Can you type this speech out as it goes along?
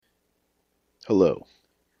Hello,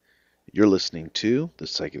 you're listening to the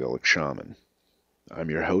Psychedelic Shaman. I'm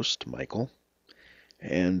your host, Michael,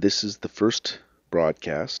 and this is the first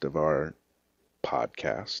broadcast of our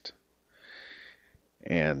podcast.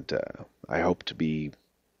 And I hope to be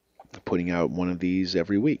putting out one of these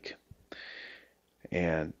every week.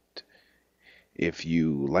 And if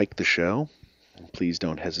you like the show, please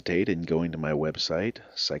don't hesitate in going to my website,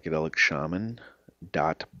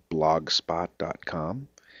 psychedelicshaman.blogspot.com,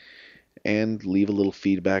 and leave a little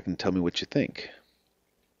feedback and tell me what you think.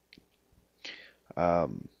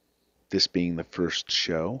 Um, this being the first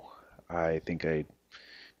show, I think I'd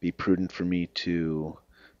be prudent for me to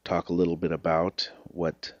talk a little bit about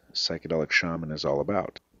what psychedelic shaman is all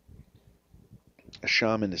about. A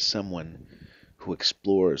shaman is someone who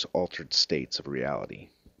explores altered states of reality.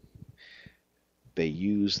 They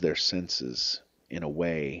use their senses in a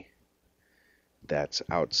way that's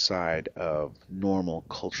outside of normal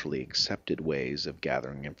culturally accepted ways of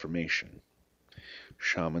gathering information.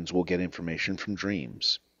 Shamans will get information from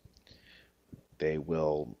dreams. They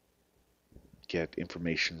will get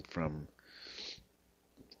information from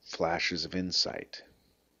flashes of insight.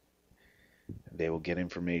 They will get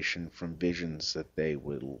information from visions that they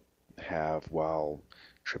will have while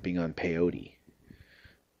tripping on peyote.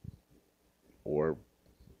 Or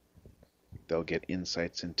they'll get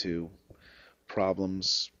insights into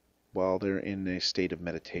problems while they're in a state of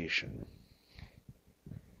meditation.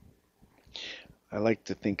 I like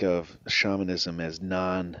to think of shamanism as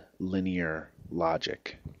non-linear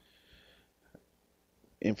logic.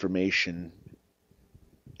 Information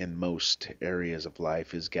in most areas of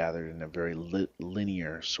life is gathered in a very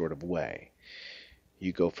linear sort of way.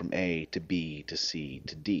 You go from A to B to C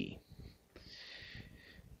to D.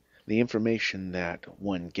 The information that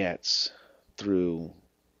one gets through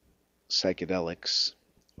psychedelics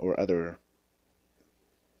or other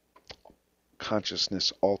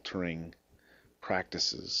consciousness altering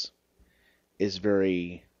practices is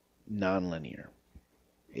very nonlinear.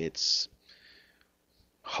 It's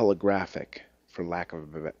holographic, for lack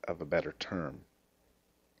of a better term.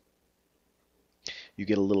 You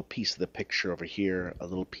get a little piece of the picture over here, a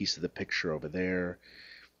little piece of the picture over there,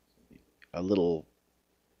 a little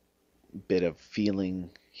bit of feeling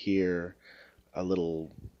here, a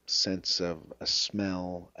little sense of a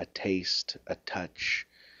smell, a taste, a touch,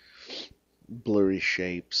 blurry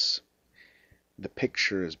shapes. The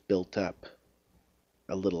picture is built up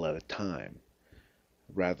a little at a time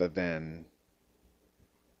rather than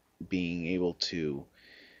being able to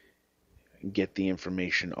get the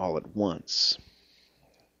information all at once.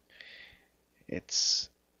 It's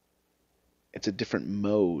a different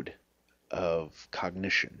mode of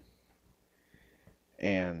cognition.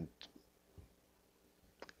 And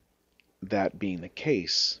that being the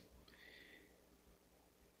case,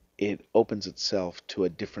 it opens itself to a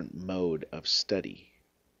different mode of study.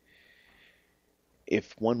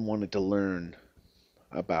 If one wanted to learn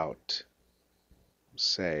about,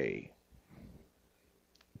 say,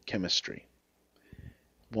 chemistry,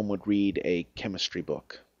 one would read a chemistry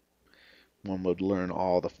book. One would learn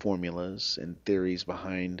all the formulas and theories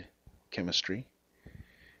behind chemistry.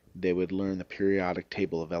 They would learn the periodic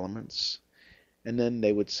table of elements, and then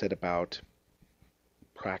they would set about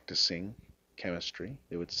practicing chemistry.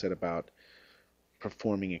 They would set about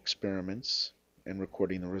performing experiments and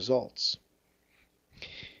recording the results.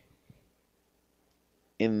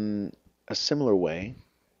 In a similar way,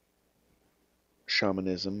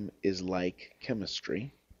 shamanism is like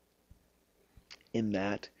chemistry in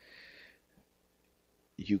that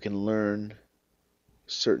you can learn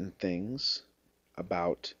certain things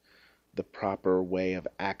about the proper way of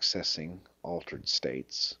accessing altered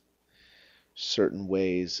states, certain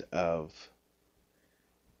ways of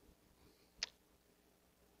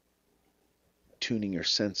tuning your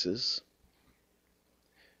senses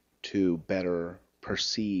to better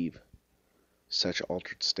perceive such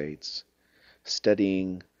altered states,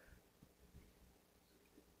 studying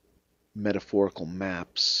metaphorical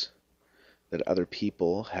maps that other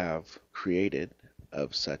people have created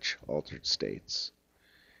of such altered states,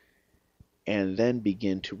 and then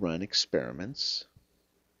begin to run experiments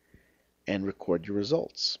and record your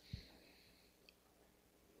results.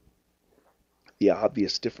 The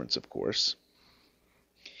obvious difference, of course,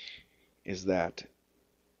 is that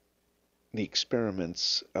the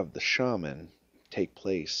experiments of the shaman take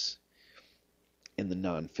place in the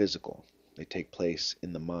non-physical. They take place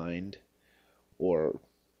in the mind, or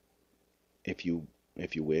if you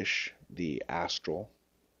wish, the astral,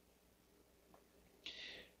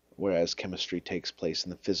 whereas chemistry takes place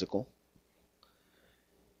in the physical.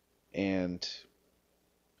 And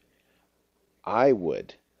I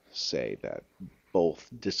would say that both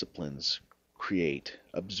disciplines create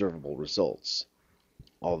observable results,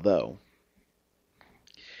 although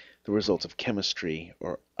the results of chemistry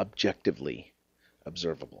are objectively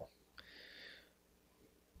observable.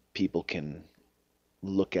 People can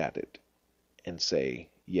look at it and say,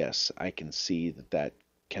 yes, I can see that that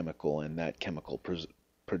chemical and that chemical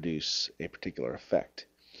produce a particular effect.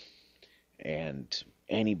 And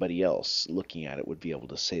anybody else looking at it would be able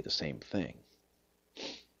to say the same thing.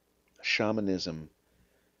 Shamanism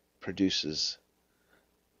produces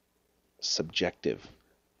subjective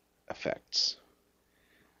effects,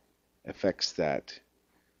 effects that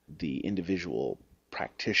the individual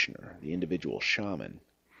practitioner, the individual shaman,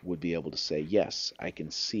 would be able to say, yes, I can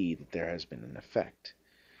see that there has been an effect.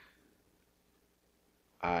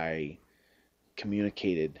 I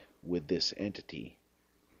communicated with this entity,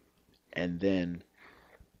 and then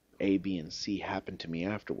A, B, and C happened to me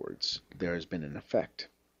afterwards. There has been an effect.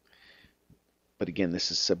 But again, this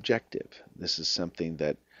is subjective. This is something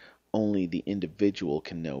that only the individual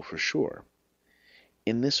can know for sure.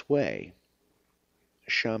 In this way,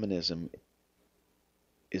 shamanism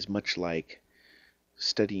is much like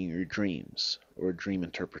studying your dreams or a dream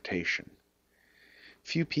interpretation.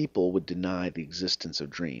 Few people would deny the existence of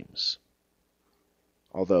dreams,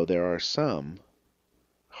 although there are some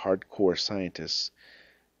hardcore scientists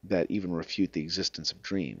that even refute the existence of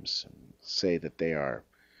dreams, say that they are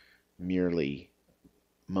merely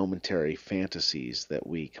momentary fantasies that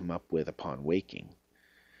we come up with upon waking,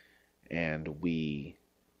 and we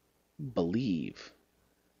believe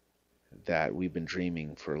that we've been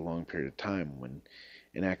dreaming for a long period of time, when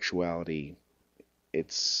in actuality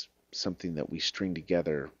it's something that we string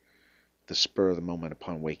together the spur of the moment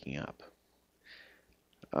upon waking up.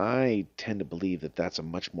 I tend to believe that that's a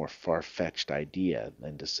much more far-fetched idea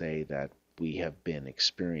than to say that we have been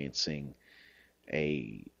experiencing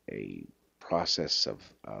a process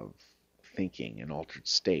of thinking, an altered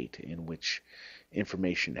state in which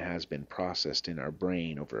information has been processed in our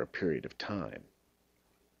brain over a period of time.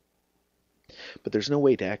 But there's no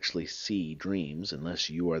way to actually see dreams unless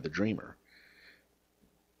you are the dreamer.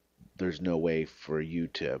 There's no way for you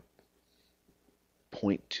to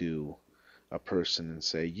point to a person and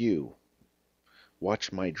say, you,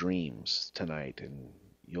 watch my dreams tonight and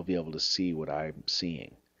you'll be able to see what I'm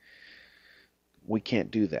seeing. We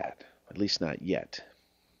can't do that, at least not yet.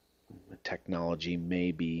 Technology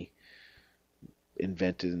may be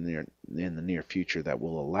invented in the near future that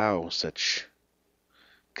will allow such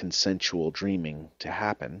consensual dreaming to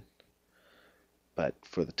happen, but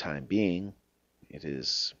for the time being, it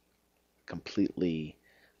is completely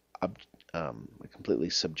a completely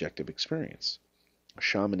subjective experience.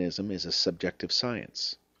 Shamanism is a subjective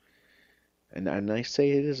science, and I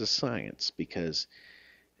say it is a science because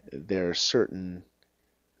there are certain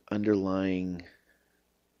underlying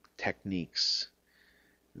techniques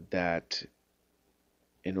that,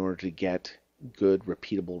 in order to get good,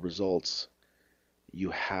 repeatable results,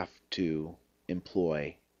 you have to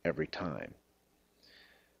employ every time.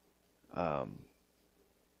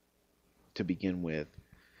 To begin with,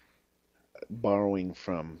 borrowing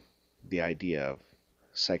from the idea of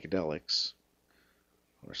psychedelics,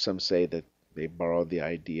 or some say that they borrowed the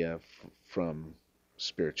idea from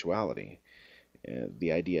spirituality,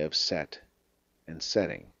 the idea of set and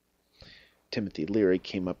setting. Timothy Leary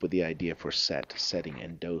came up with the idea for set, setting,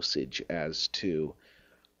 and dosage as to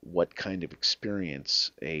what kind of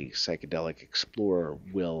experience a psychedelic explorer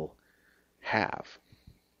will have.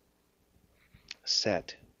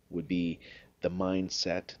 Set would be the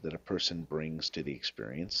mindset that a person brings to the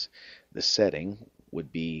experience. The setting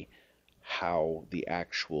would be how the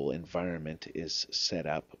actual environment is set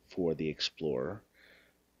up for the explorer,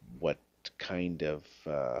 what kind of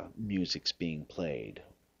music's being played.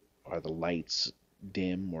 Are the lights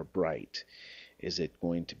dim or bright? Is it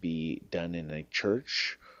going to be done in a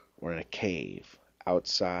church or in a cave,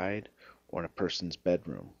 outside or in a person's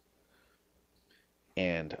bedroom?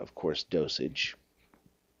 And of course, dosage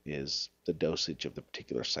is the dosage of the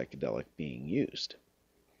particular psychedelic being used.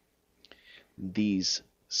 These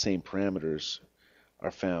same parameters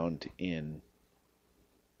are found in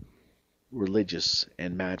religious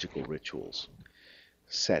and magical rituals,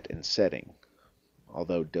 set and setting,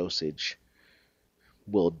 although dosage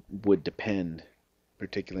would depend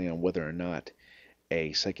particularly on whether or not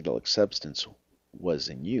a psychedelic substance was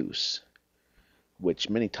in use, which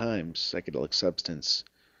many times psychedelic substances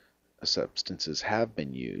have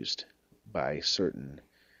been used by certain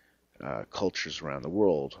cultures around the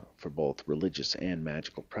world for both religious and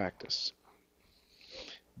magical practice.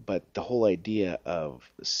 But the whole idea of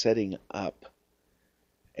setting up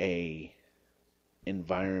a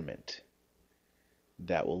environment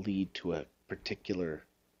that will lead to a particular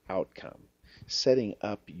outcome, setting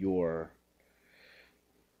up your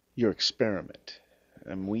experiment.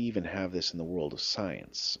 And we even have this in the world of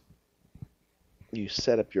science. You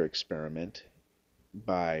set up your experiment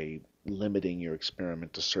by limiting your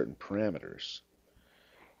experiment to certain parameters.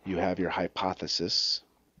 You have your hypothesis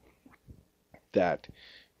that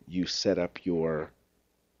you set up your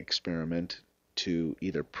experiment to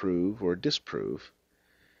either prove or disprove.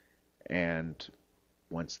 And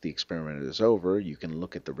once the experiment is over, you can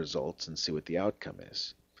look at the results and see what the outcome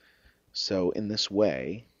is. So in this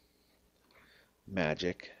way,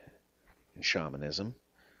 magic and shamanism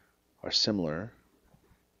are similar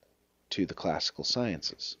to the classical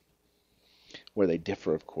sciences. Where they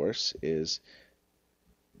differ, of course, is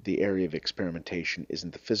the area of experimentation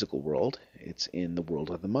isn't the physical world, it's in the world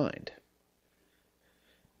of the mind.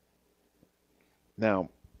 Now,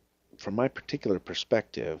 from my particular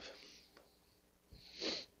perspective,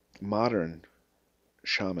 modern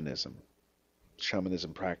shamanism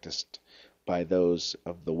practiced by those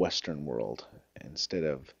of the Western world instead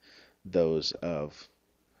of those of,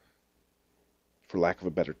 for lack of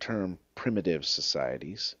a better term, primitive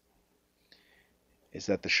societies, is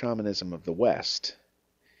that the shamanism of the West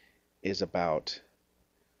is about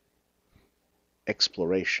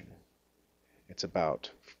exploration. It's about,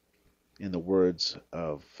 in the words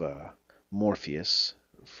of Morpheus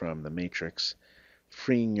from The Matrix,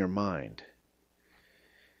 freeing your mind.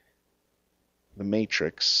 The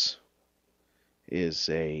Matrix is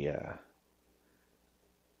a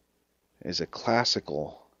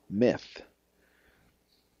classical myth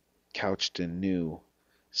couched in new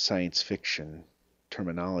science fiction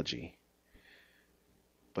terminology.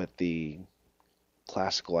 But the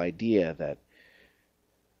classical idea that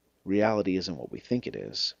reality isn't what we think it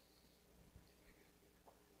is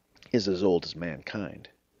as old as mankind.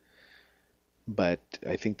 But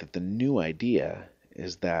I think that the new idea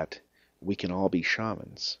is that we can all be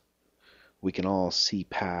shamans. We can all see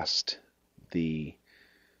past the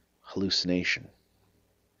hallucination.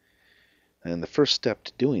 And the first step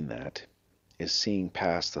to doing that is seeing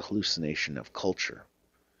past the hallucination of culture.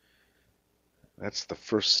 That's the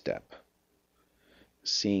first step.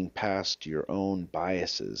 Seeing past your own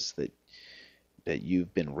biases that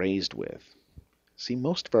you've been raised with. See,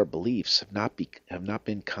 most of our beliefs have not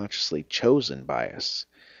been consciously chosen by us.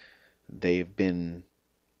 They've been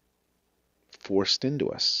forced into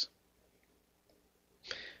us.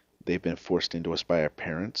 They've been forced into us by our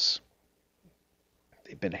parents.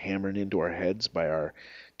 They've been hammered into our heads by our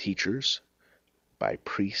teachers, by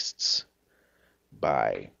priests,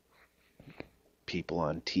 by people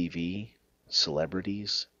on TV,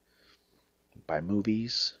 celebrities, by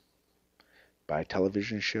movies, by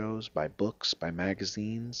television shows, by books, by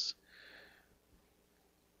magazines.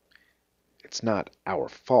 It's not our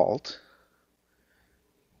fault.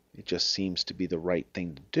 It just seems to be the right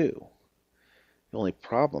thing to do. The only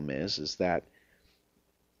problem is that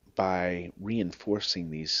by reinforcing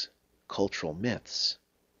these cultural myths,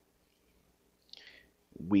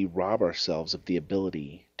 we rob ourselves of the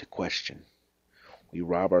ability to question. We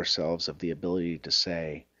rob ourselves of the ability to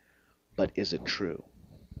say, but is it true?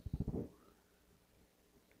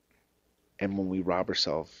 And when we rob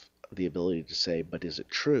ourselves of the ability to say, but is it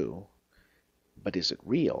true? But is it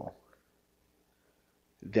real?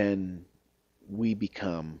 Then we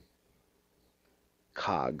become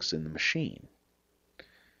cogs in the machine.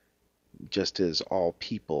 Just as all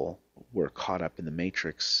people were caught up in the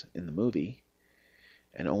Matrix in the movie,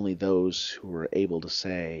 and only those who were able to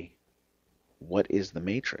say, what is the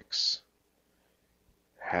Matrix,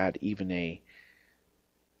 had even a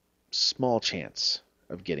small chance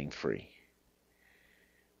of getting free.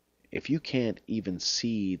 If you can't even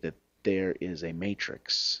see that there is a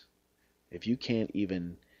matrix, if you can't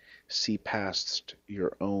even see past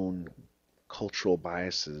your own cultural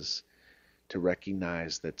biases to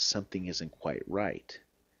recognize that something isn't quite right,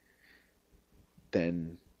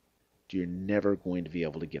 then you're never going to be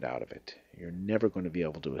able to get out of it. You're never going to be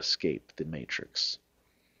able to escape the matrix.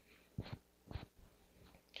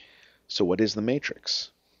 So what is the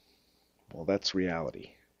matrix? Well, that's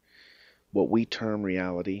reality. What we term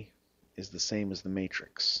reality is the same as the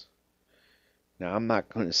matrix. Now, I'm not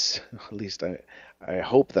going to, at least I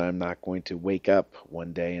hope that I'm not going to wake up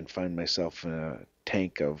one day and find myself in a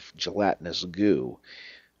tank of gelatinous goo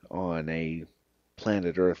on a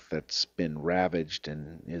planet Earth that's been ravaged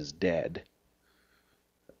and is dead.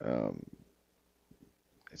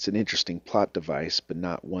 It's an interesting plot device, but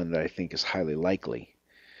not one that I think is highly likely.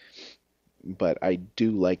 But I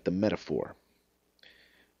do like the metaphor.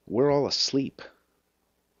 We're all asleep.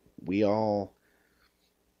 We all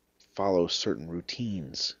follow certain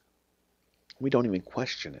routines. We don't even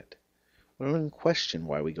question it. We don't even question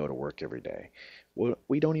why we go to work every day.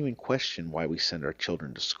 We don't even question why we send our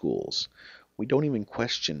children to schools. We don't even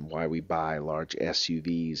question why we buy large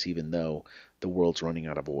SUVs even though the world's running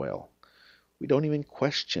out of oil. We don't even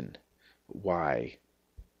question why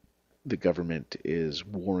the government is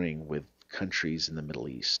warring with countries in the Middle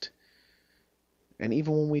East. And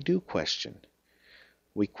even when we do question,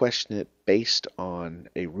 we question it based on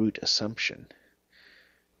a root assumption.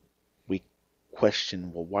 We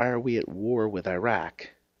question, well, why are we at war with Iraq?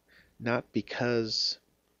 Not because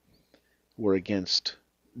we're against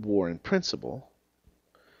war in principle,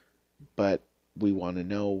 but we want to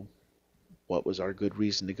know what was our good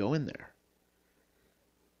reason to go in there.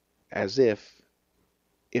 As if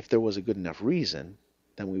there was a good enough reason,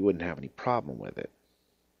 then we wouldn't have any problem with it.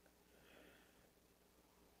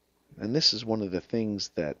 And this is one of the things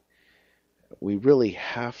that we really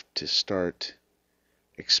have to start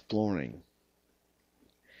exploring.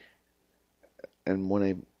 And when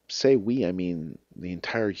I say we, I mean the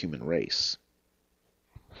entire human race.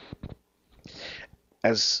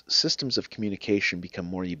 As systems of communication become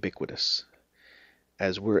more ubiquitous,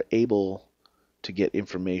 as we're able to get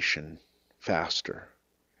information faster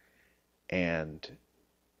and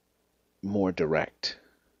more direct,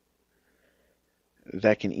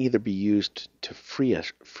 that can either be used to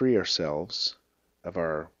free ourselves of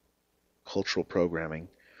our cultural programming,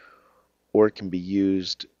 or it can be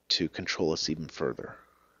used to control us even further.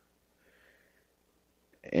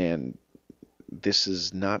 And this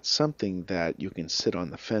is not something that you can sit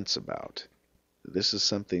on the fence about. This is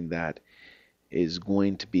something that is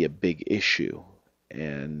going to be a big issue.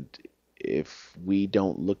 And if we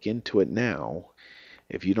don't look into it now,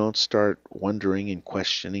 if you don't start wondering and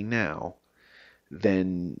questioning now,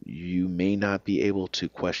 then you may not be able to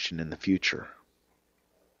question in the future.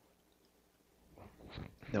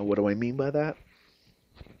 Now, what do I mean by that?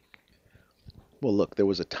 Well, look, there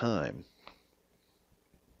was a time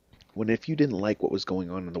when if you didn't like what was going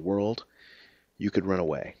on in the world, you could run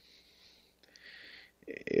away.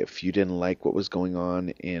 If you didn't like what was going on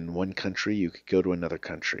in one country, you could go to another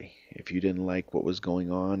country. If you didn't like what was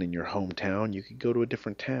going on in your hometown, you could go to a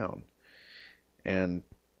different town, and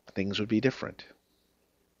things would be different.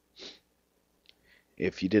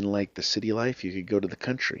 If you didn't like the city life, you could go to the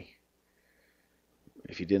country.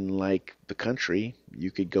 If you didn't like the country, you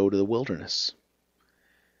could go to the wilderness.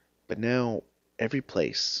 But now, every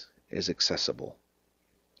place is accessible.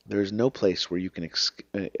 There is no place where you can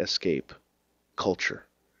escape culture.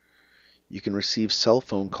 You can receive cell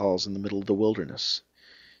phone calls in the middle of the wilderness.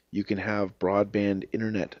 You can have broadband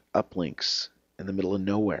internet uplinks in the middle of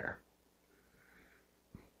nowhere.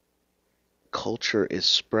 Culture is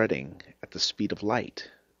spreading at the speed of light,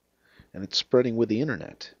 and it's spreading with the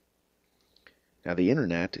internet. Now, the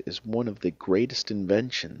internet is one of the greatest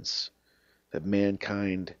inventions that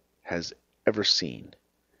mankind has ever seen.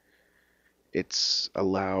 It's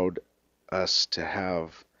allowed us to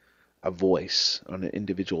have a voice on an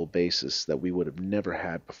individual basis that we would have never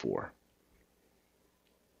had before.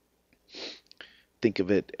 Think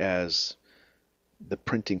of it as the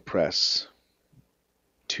printing press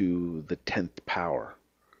to the 10th power,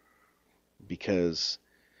 because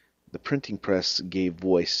the printing press gave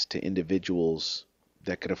voice to individuals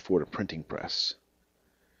that could afford a printing press,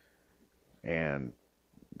 and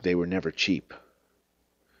they were never cheap,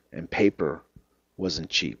 and paper wasn't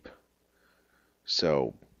cheap.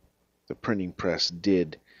 So the printing press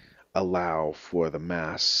did allow for the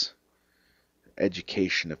mass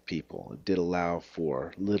education of people. It did allow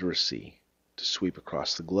for literacy to sweep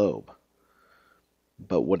across the globe.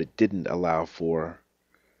 But what it didn't allow for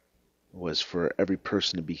was for every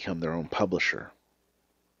person to become their own publisher.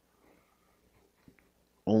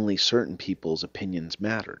 Only certain people's opinions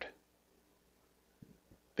mattered.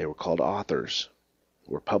 They were called authors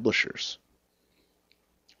or publishers.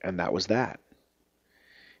 And that was that.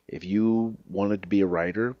 If you wanted to be a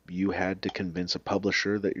writer, you had to convince a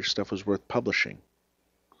publisher that your stuff was worth publishing.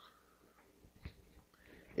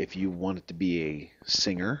 If you wanted to be a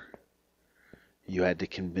singer, you had to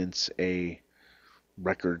convince a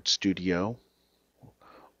record studio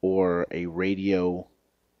or a radio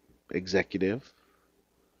executive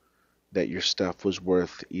that your stuff was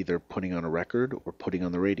worth either putting on a record or putting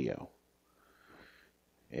on the radio.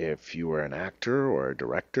 If you were an actor or a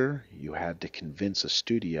director, you had to convince a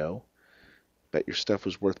studio that your stuff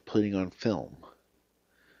was worth putting on film.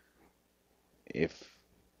 If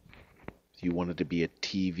you wanted to be a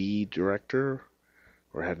TV director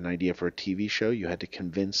or had an idea for a TV show, you had to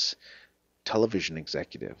convince a television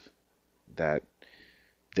executive that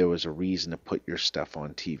there was a reason to put your stuff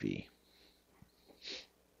on TV.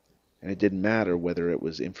 And it didn't matter whether it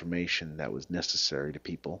was information that was necessary to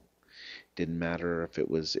people. It didn't matter if it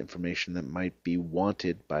was information that might be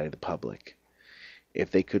wanted by the public. If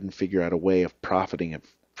they couldn't figure out a way of profiting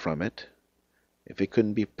from it, if it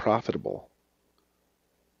couldn't be profitable,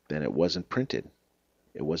 then it wasn't printed.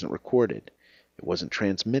 It wasn't recorded. It wasn't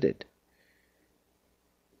transmitted.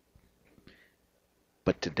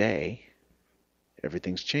 But today,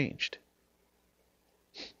 everything's changed.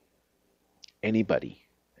 Anybody,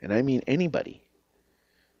 and I mean anybody,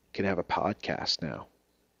 can have a podcast now.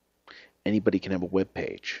 Anybody can have a web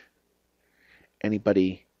page.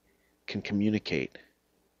 Anybody can communicate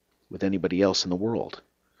with anybody else in the world.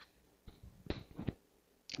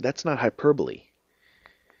 That's not hyperbole.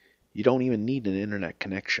 You don't even need an internet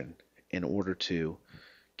connection in order to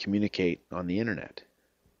communicate on the internet.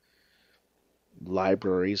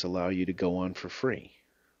 Libraries allow you to go on for free.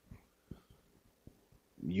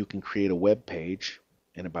 You can create a web page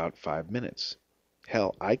in about 5 minutes.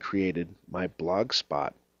 Hell, I created my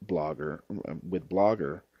Blogspot with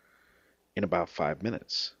Blogger in about 5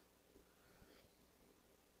 minutes.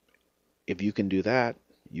 If you can do that,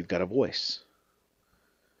 you've got a voice.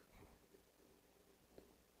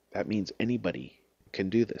 That means anybody can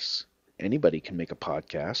do this. Anybody can make a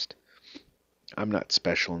podcast. I'm not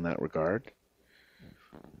special in that regard.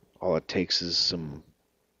 All it takes is some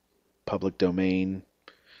public domain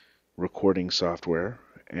recording software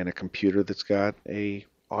and a computer that's got a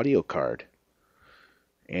audio card.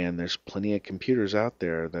 And there's plenty of computers out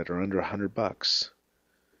there that are under $100.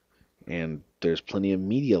 And there's plenty of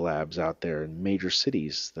media labs out there in major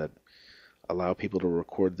cities that allow people to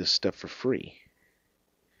record this stuff for free.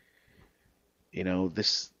 You know,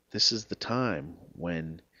 this is the time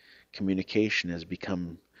when communication has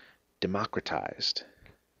become democratized.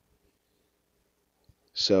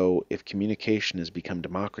 So if communication has become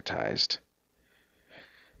democratized,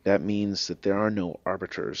 that means that there are no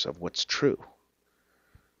arbiters of what's true.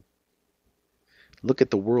 Look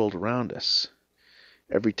at the world around us.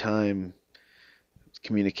 Every time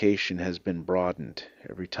communication has been broadened,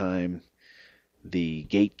 every time the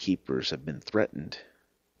gatekeepers have been threatened,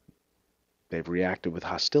 they've reacted with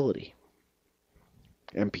hostility.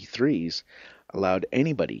 MP3s allowed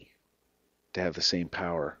anybody to have the same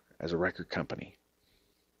power as a record company.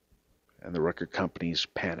 And the record companies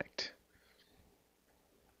panicked.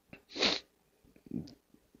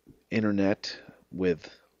 Internet with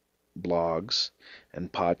blogs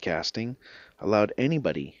and podcasting allowed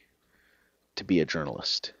anybody to be a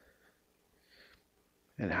journalist.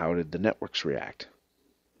 And how did the networks react?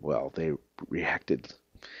 Well, they reacted,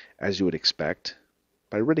 as you would expect,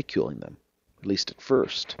 by ridiculing them, at least at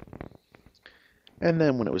first. And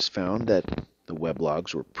then when it was found that the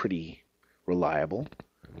weblogs were pretty reliable,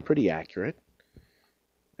 pretty accurate,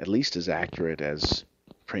 at least as accurate as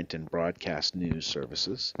print and broadcast news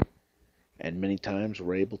services, and many times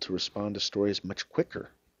were able to respond to stories much quicker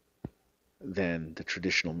than the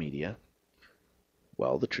traditional media,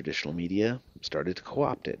 well, the traditional media started to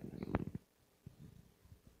co-opt it.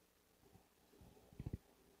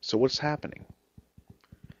 So what's happening?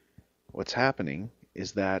 What's happening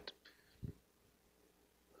is that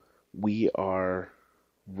we are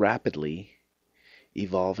rapidly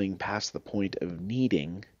evolving past the point of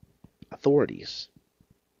needing authorities.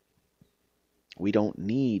 We don't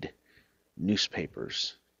need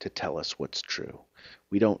newspapers to tell us what's true.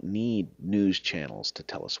 We don't need news channels to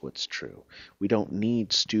tell us what's true. We don't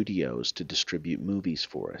need studios to distribute movies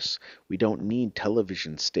for us. We don't need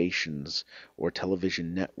television stations or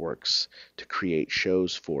television networks to create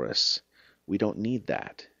shows for us. We don't need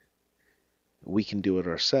that. We can do it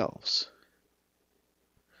ourselves.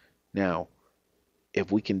 Now,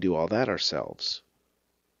 if we can do all that ourselves,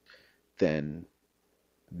 then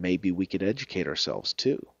maybe we could educate ourselves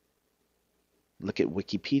too. Look at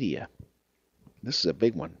Wikipedia. This is a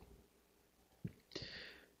big one.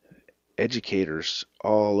 Educators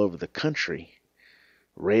all over the country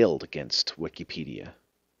railed against Wikipedia.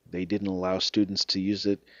 They didn't allow students to use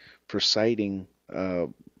it for citing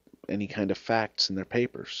any kind of facts in their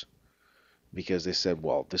papers, because they said,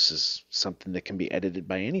 well, this is something that can be edited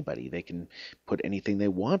by anybody. They can put anything they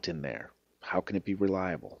want in there. How can it be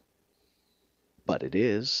reliable? But it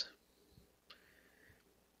is.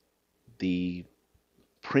 The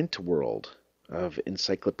print world of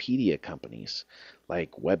encyclopedia companies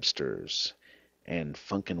like Webster's and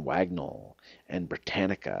Funk and Wagnall and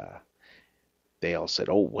Britannica, they all said,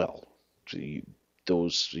 oh, well,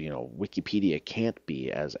 those, Wikipedia can't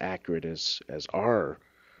be as accurate as our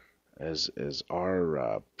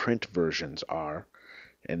print versions are.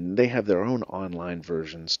 And they have their own online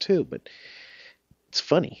versions too. But it's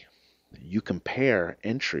funny. you compare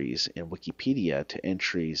entries in Wikipedia to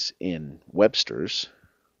entries in Webster's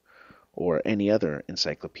or any other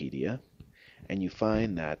encyclopedia, and you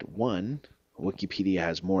find that one, Wikipedia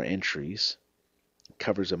has more entries,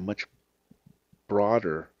 covers a much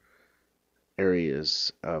broader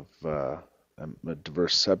areas of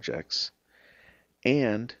diverse subjects,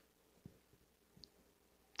 and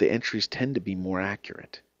the entries tend to be more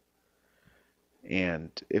accurate.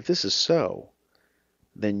 And if this is so,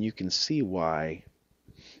 then you can see why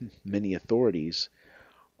many authorities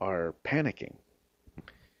are panicking.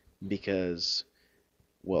 Because,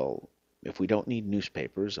 well, if we don't need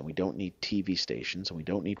newspapers, and we don't need TV stations, and we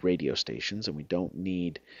don't need radio stations, and we don't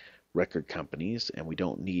need record companies, and we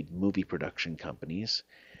don't need movie production companies,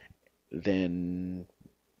 then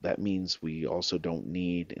that means we also don't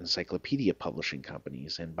need encyclopedia publishing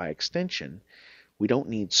companies. And by extension, we don't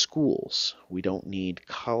need schools. We don't need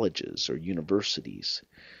colleges or universities.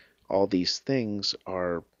 All these things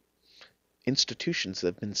are institutions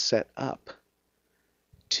that have been set up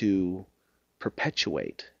to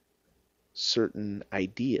perpetuate certain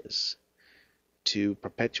ideas, to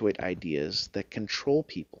perpetuate ideas that control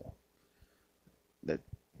people, that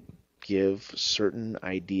give certain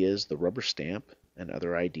ideas the rubber stamp, and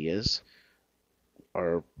other ideas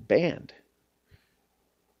are banned.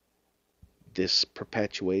 This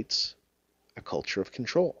perpetuates a culture of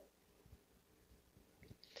control.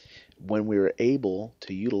 When we are able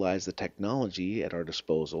to utilize the technology at our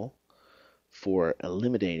disposal for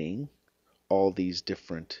eliminating all these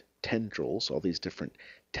different tendrils, all these different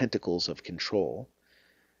tentacles of control,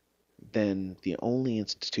 then the only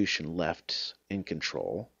institution left in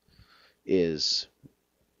control is,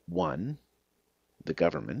 one, the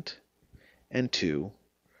government, and two,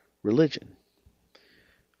 religion.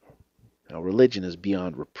 Now, religion is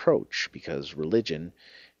beyond reproach, because religion,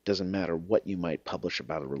 doesn't matter what you might publish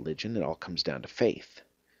about a religion, it all comes down to faith.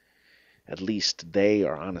 At least they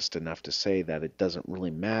are honest enough to say that it doesn't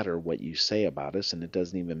really matter what you say about us, and it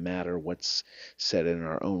doesn't even matter what's said in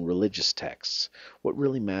our own religious texts. What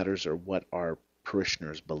really matters are what our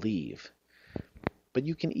parishioners believe. But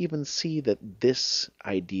you can even see that this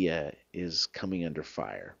idea is coming under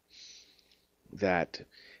fire. That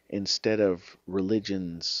instead of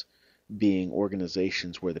religions being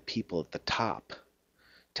organizations where the people at the top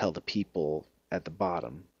tell the people at the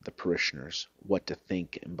bottom, the parishioners, what to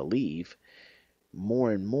think and believe,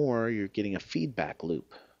 more and more you're getting a feedback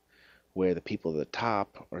loop where the people at the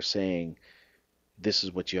top are saying, this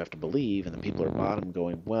is what you have to believe, and the people at the bottom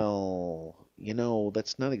going, well,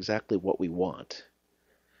 that's not exactly what we want.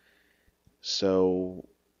 So,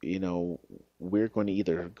 we're going to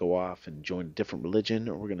either go off and join a different religion,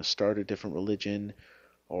 or we're going to start a different religion,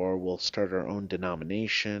 or we'll start our own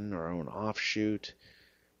denomination, our own offshoot.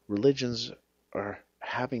 Religions are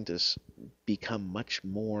having to become much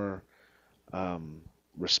more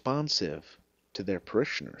responsive to their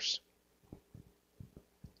parishioners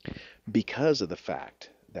because of the fact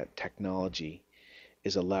that technology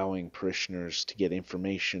is allowing parishioners to get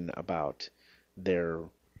information about their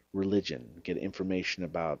religion, get information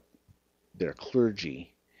about their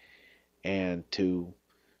clergy, and to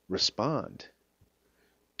respond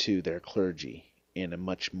to their clergy in a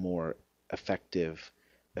much more effective,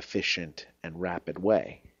 efficient, and rapid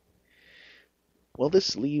way. Well,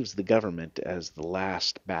 this leaves the government as the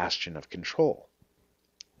last bastion of control.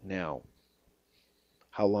 Now,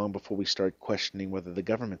 how long before we start questioning whether the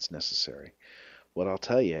government's necessary? Well, I'll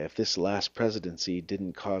tell you, if this last presidency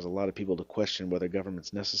didn't cause a lot of people to question whether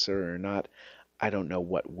government's necessary or not, I don't know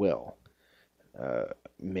what will.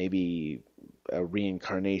 Maybe a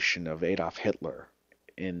reincarnation of Adolf Hitler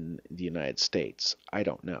in the United States. I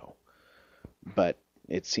don't know. But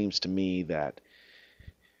it seems to me that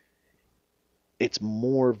it's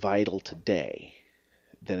more vital today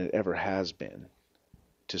than it ever has been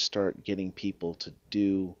to start getting people to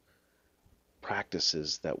do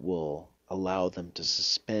practices that will allow them to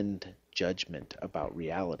suspend judgment about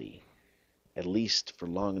reality, at least for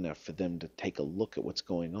long enough for them to take a look at what's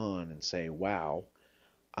going on and say, wow,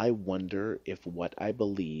 I wonder if what I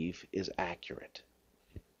believe is accurate.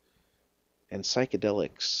 And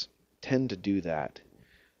psychedelics tend to do that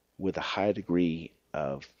with a high degree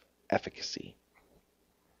of efficacy.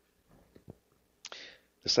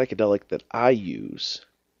 The psychedelic that I use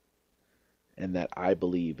and that I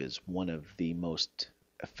believe is one of the most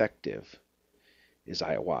effective is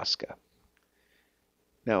ayahuasca.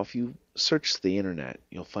 Now, if you search the internet,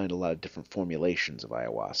 you'll find a lot of different formulations of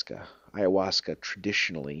ayahuasca. Ayahuasca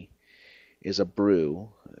traditionally is a brew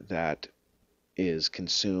that is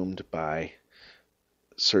consumed by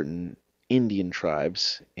certain Indian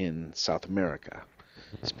tribes in South America.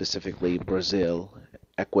 specifically Brazil,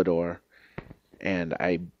 Ecuador, and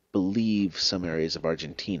I believe some areas of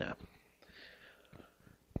Argentina.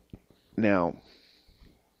 Now,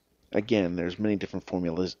 again, there's many different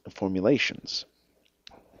formulations.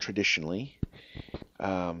 Traditionally,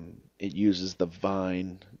 it uses the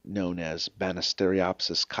vine known as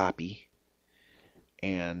Banisteriopsis caapi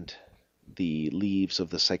and the leaves of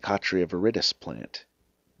the Psychotria viridis plant,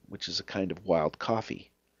 which is a kind of wild coffee.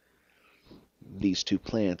 These two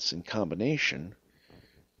plants in combination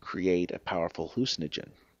create a powerful hallucinogen.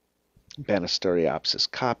 Banisteriopsis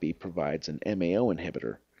caapi provides an MAO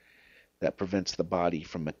inhibitor that prevents the body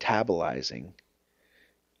from metabolizing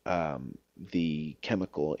the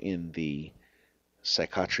chemical in the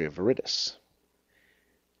Psychotria viridis.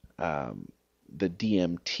 The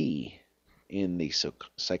DMT in the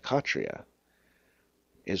Psychotria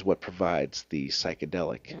is what provides the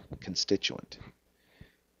psychedelic constituent.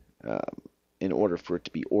 In order for it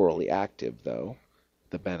to be orally active, though,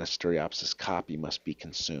 the Banisteriopsis caapi must be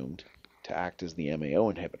consumed to act as the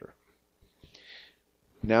MAO inhibitor.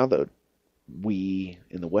 Now that we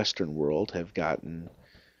in the Western world have gotten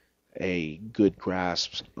a good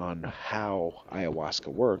grasp on how ayahuasca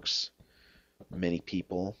works, many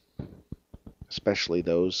people, especially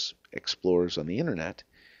those explorers on the internet,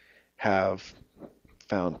 have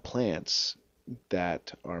found plants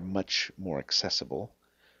that are much more accessible,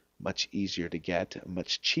 much easier to get,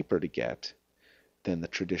 much cheaper to get than the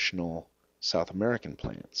traditional South American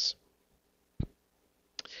plants.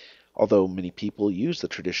 Although many people use the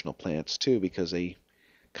traditional plants too, because a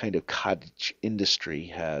kind of cottage industry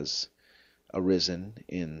has arisen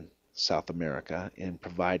in South America in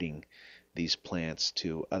providing these plants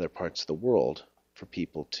to other parts of the world for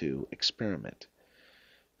people to experiment.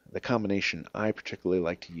 The combination I particularly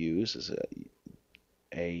like to use is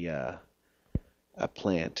a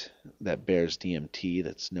plant that bears DMT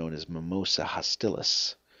that's known as Mimosa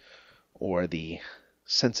hostilis, or the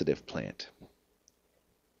sensitive plant.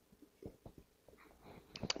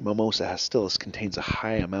 Mimosa hostilis contains a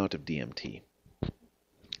high amount of DMT,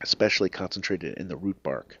 especially concentrated in the root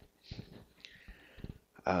bark.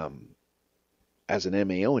 As an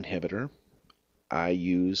MAO inhibitor, I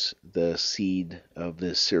use the seed of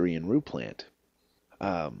the Syrian rue plant.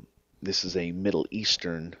 This is a Middle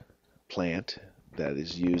Eastern plant that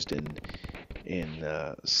is used in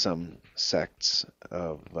some sects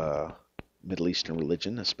of Middle Eastern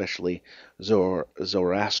religion, especially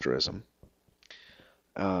Zoroastrianism.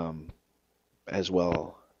 As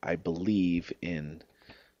well, I believe in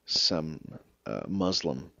some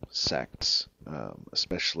Muslim sects,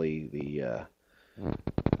 especially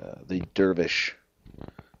the Dervish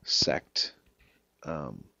sect.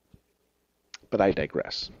 But I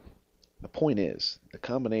digress. The point is, the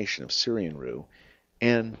combination of Syrian rue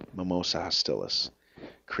and Mimosa hostilis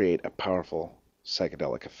create a powerful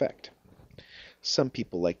psychedelic effect. Some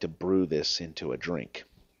people like to brew this into a drink.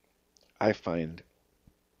 I find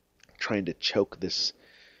trying to choke this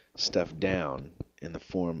stuff down in the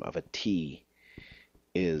form of a tea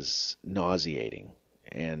is nauseating.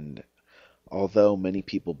 And although many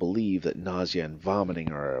people believe that nausea and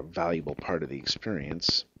vomiting are a valuable part of the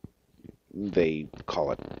experience, they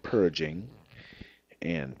call it purging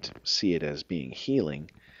and see it as being healing.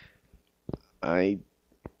 I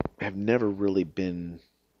have never really been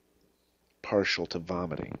partial to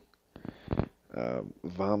vomiting.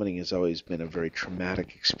 Vomiting has always been a very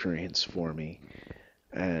traumatic experience for me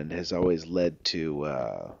and has always led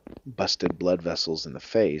to busted blood vessels in the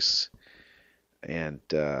face and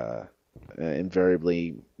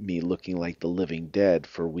invariably me looking like the living dead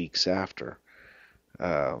for weeks after.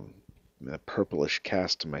 The purplish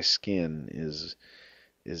cast of my skin is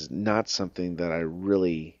not something that I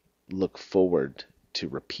really look forward to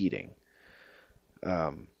repeating.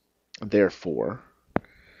 Therefore,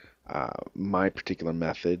 my particular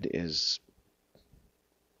method is,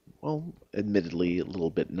 well, admittedly a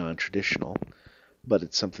little bit non-traditional, but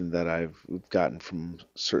it's something that I've gotten from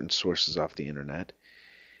certain sources off the internet,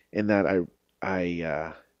 in that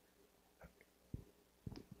I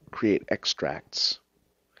create extracts,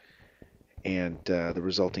 and the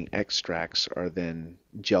resulting extracts are then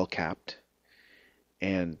gel capped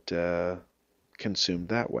and consumed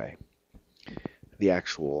that way. The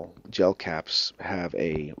actual gel caps have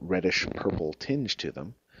a reddish purple tinge to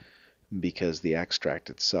them because the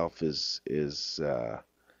extract itself is a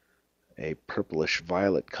purplish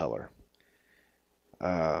violet color,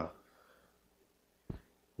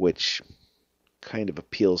 which kind of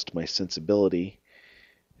appeals to my sensibility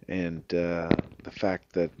and the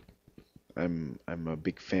fact that I'm a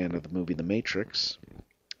big fan of the movie The Matrix.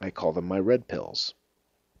 I call them my red pills.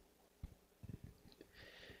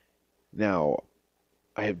 Now,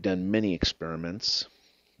 I have done many experiments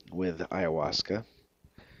with ayahuasca,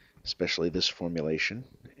 especially this formulation,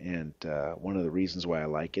 and one of the reasons why I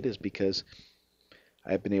like it is because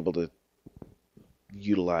I've been able to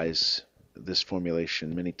utilize this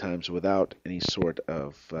formulation many times without any sort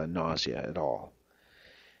of nausea at all.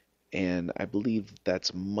 And I believe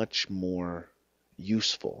that's much more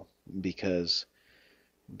useful because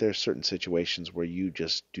there are certain situations where you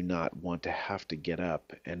just do not want to have to get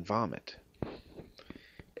up and vomit.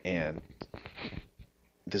 And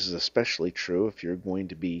this is especially true if you're going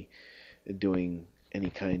to be doing any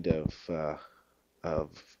kind of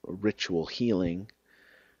ritual healing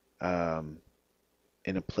um,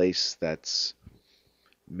 in a place that's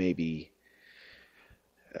maybe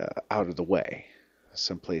out of the way,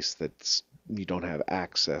 someplace that's you don't have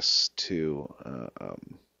access to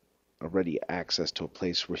already access to a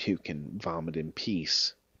place where you can vomit in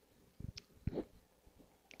peace.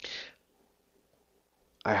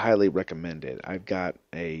 I highly recommend it. I've got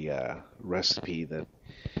a recipe that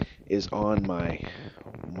is on my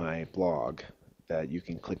blog that you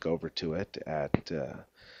can click over to it at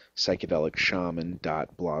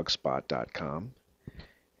psychedelicshaman.blogspot.com,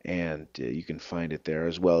 and you can find it there,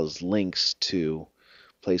 as well as links to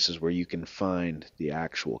places where you can find the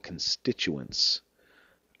actual constituents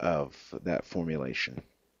of that formulation.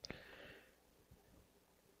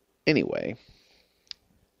 Anyway,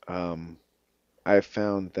 I've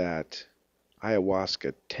found that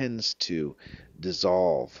ayahuasca tends to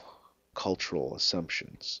dissolve cultural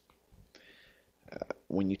assumptions.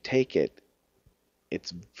 When you take it,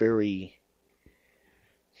 it's very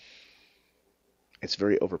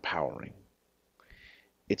overpowering.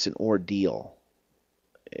 It's an ordeal.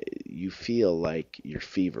 You feel like you're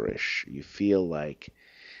feverish. You feel like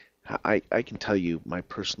I can tell you my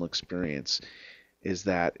personal experience is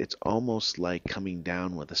that it's almost like coming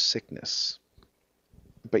down with a sickness,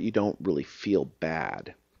 but you don't really feel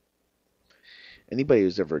bad. Anybody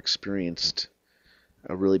who's ever experienced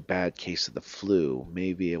a really bad case of the flu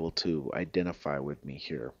may be able to identify with me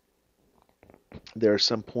here. There are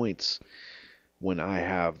some points when I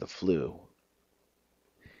have the flu,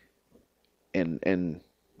 and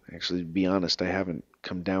actually, to be honest, I haven't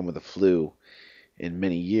come down with the flu in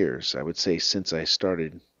many years. I would say since I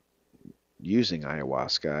started using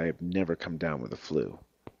ayahuasca, I have never come down with the flu.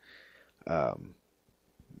 I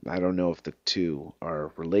don't know if the two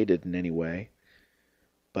are related in any way,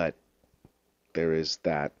 but there is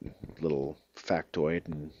that little factoid,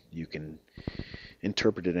 and you can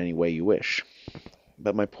interpret it any way you wish.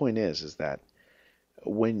 But my point is that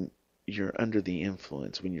when you're under the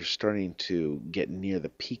influence, when you're starting to get near the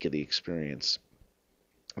peak of the experience,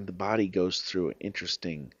 the body goes through an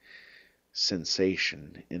interesting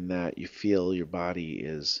sensation in that you feel your body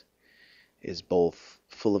is both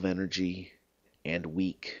full of energy and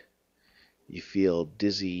weak. You feel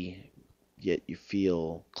dizzy, yet you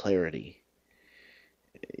feel clarity.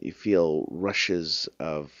 You feel rushes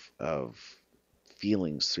of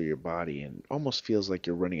feelings through your body, and almost feels like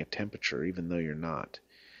you're running a temperature, even though you're not.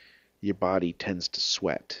 Your body tends to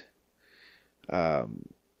sweat. Um,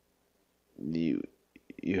 you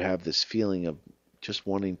have this feeling of just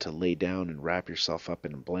wanting to lay down and wrap yourself up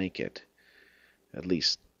in a blanket. At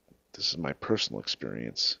least this is my personal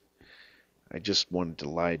experience. I just wanted to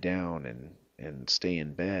lie down and stay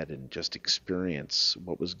in bed and just experience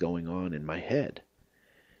what was going on in my head.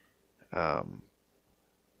 I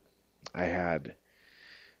had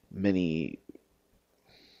many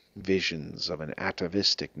visions of an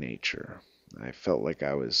atavistic nature. I felt like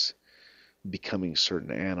I was becoming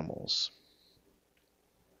certain animals.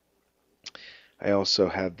 I also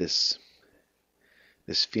had this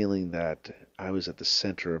feeling that I was at the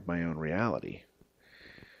center of my own reality.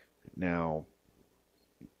 Now,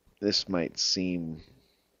 this might seem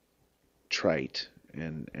trite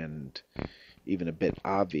and even a bit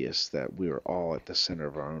obvious that we are all at the center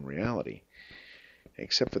of our own reality,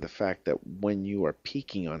 except for the fact that when you are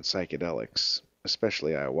peaking on psychedelics,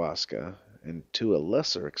 especially ayahuasca, and to a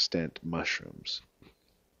lesser extent mushrooms,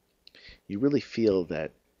 you really feel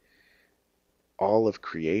that all of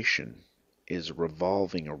creation is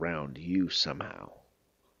revolving around you somehow.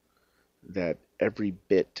 That every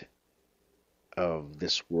bit of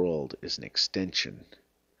this world is an extension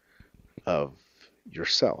of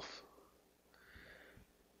yourself.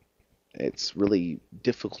 It's really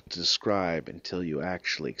difficult to describe until you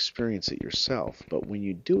actually experience it yourself, but when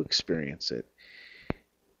you do experience it,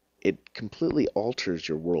 it completely alters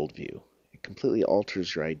your worldview. It completely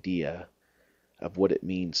alters your idea of what it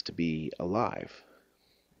means to be alive.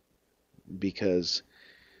 Because,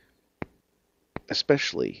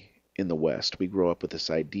 especially in the West, we grow up with this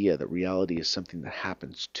idea that reality is something that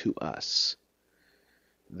happens to us,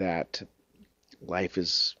 that life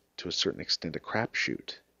is, to a certain extent, a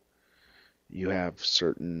crapshoot. You have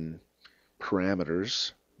certain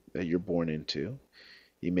parameters that you're born into.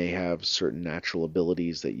 You may have certain natural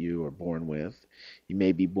abilities that you are born with. You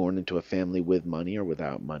may be born into a family with money or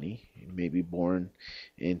without money. You may be born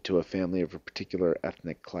into a family of a particular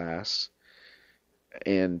ethnic class.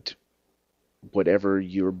 And whatever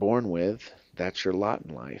you're born with, that's your lot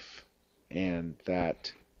in life. And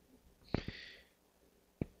that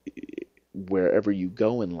wherever you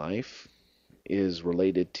go in life is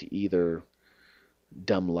related to either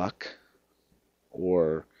dumb luck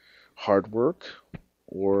or hard work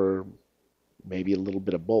or maybe a little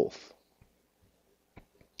bit of both.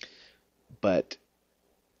 But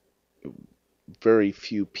very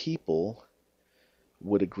few people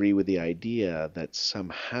would agree with the idea that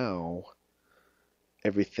somehow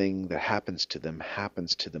everything that happens to them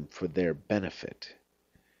for their benefit.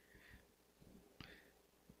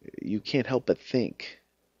 You can't help but think,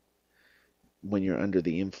 when you're under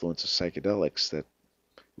the influence of psychedelics, that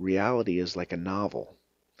reality is like a novel.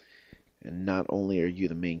 And not only are you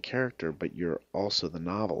the main character, but you're also the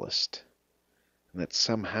novelist. And that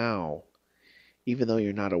somehow, even though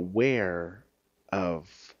you're not aware of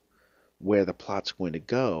where the plot's going to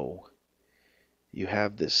go, you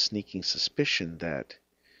have this sneaking suspicion that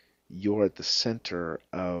you're at the center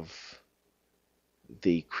of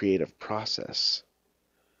the creative process.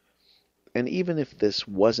 And even if this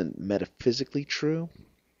wasn't metaphysically true,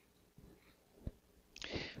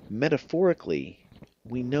 metaphorically,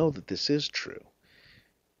 we know that this is true,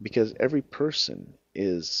 because every person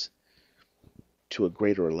is, to a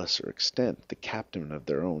greater or lesser extent, the captain of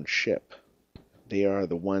their own ship. They are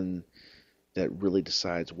the one that really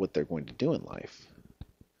decides what they're going to do in life.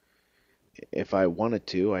 If I wanted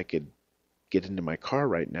to, I could get into my car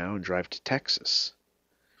right now and drive to Texas.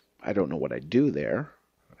 I don't know what I'd do there.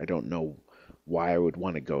 I don't know why I would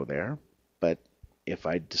want to go there, but if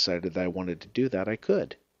I decided that I wanted to do that, I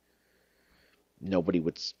could. Nobody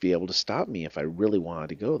would be able to stop me if I really wanted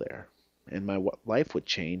to go there, and my life would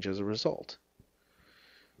change as a result.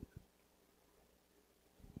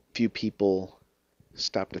 Few people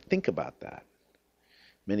stop to think about that.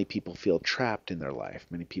 Many people feel trapped in their life.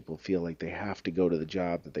 Many people feel like they have to go to the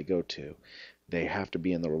job that they go to. They have to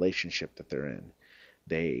be in the relationship that they're in.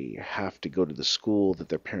 They have to go to the school that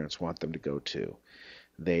their parents want them to go to.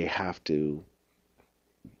 They have to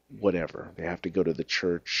whatever. They have to go to the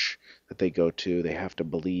church that they go to. They have to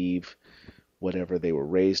believe whatever they were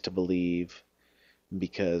raised to believe,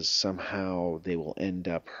 because somehow they will end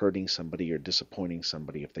up hurting somebody or disappointing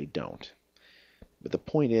somebody if they don't. But the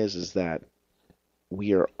point is that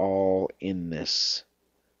we are all in this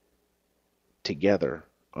together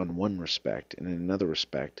on one respect, and in another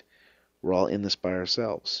respect, we're all in this by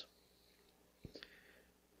ourselves.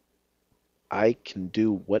 I can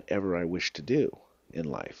do whatever I wish to do in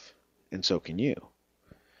life, and so can you.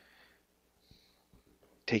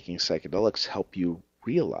 Taking psychedelics help you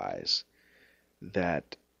realize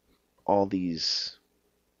that all these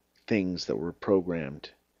things that were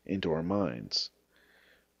programmed into our minds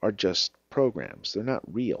are just programs. They're not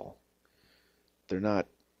real. They're not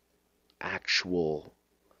actual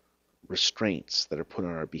restraints that are put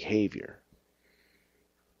on our behavior.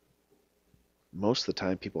 Most of the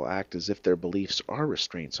time, people act as if their beliefs are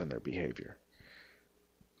restraints on their behavior.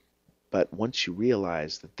 But once you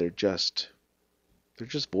realize that they're just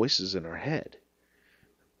voices in our head,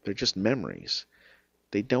 they're just memories,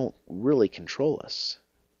 they don't really control us,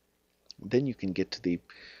 then you can get to the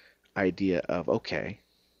idea of, okay,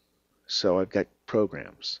 so I've got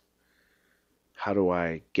programs. How do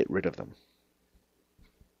I get rid of them?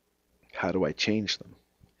 How do I change them?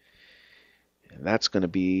 And that's going to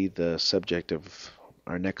be the subject of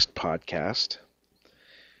our next podcast.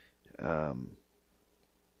 I'm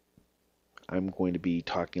going to be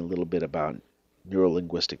talking a little bit about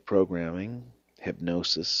neurolinguistic programming,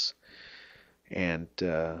 hypnosis, and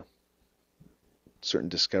certain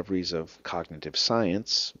discoveries of cognitive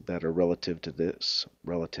science that are relevant to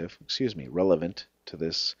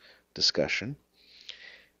this discussion.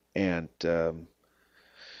 And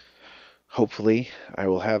hopefully I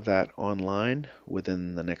will have that online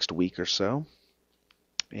within the next week or so.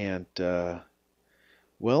 And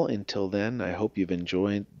well, until then, I hope you've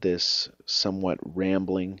enjoyed this somewhat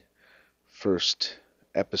rambling first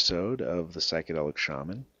episode of the Psychedelic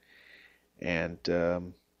Shaman. And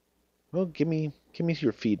well, give me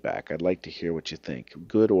your feedback. I'd like to hear what you think,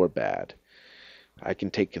 good or bad. I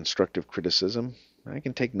can take constructive criticism. I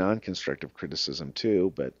can take non-constructive criticism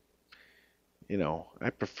too, but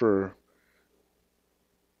I prefer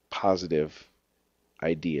positive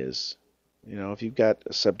ideas. If you've got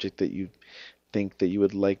a subject that you think that you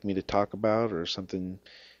would like me to talk about, or something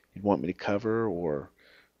you'd want me to cover, or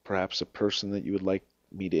perhaps a person that you would like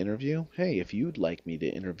me to interview, hey, if you'd like me to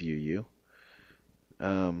interview you,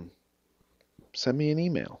 um, send me an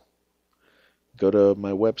email. Go to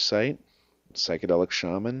my website,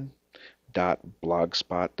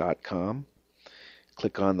 psychedelicshaman.blogspot.com.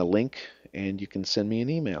 Click on the link, and you can send me an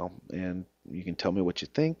email, and you can tell me what you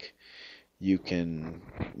think. You can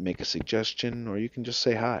make a suggestion, or you can just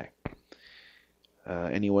say hi.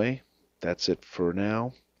 Anyway, that's it for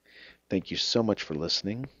now. Thank you so much for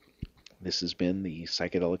listening. This has been the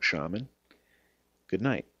Psychedelic Shaman. Good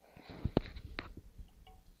night.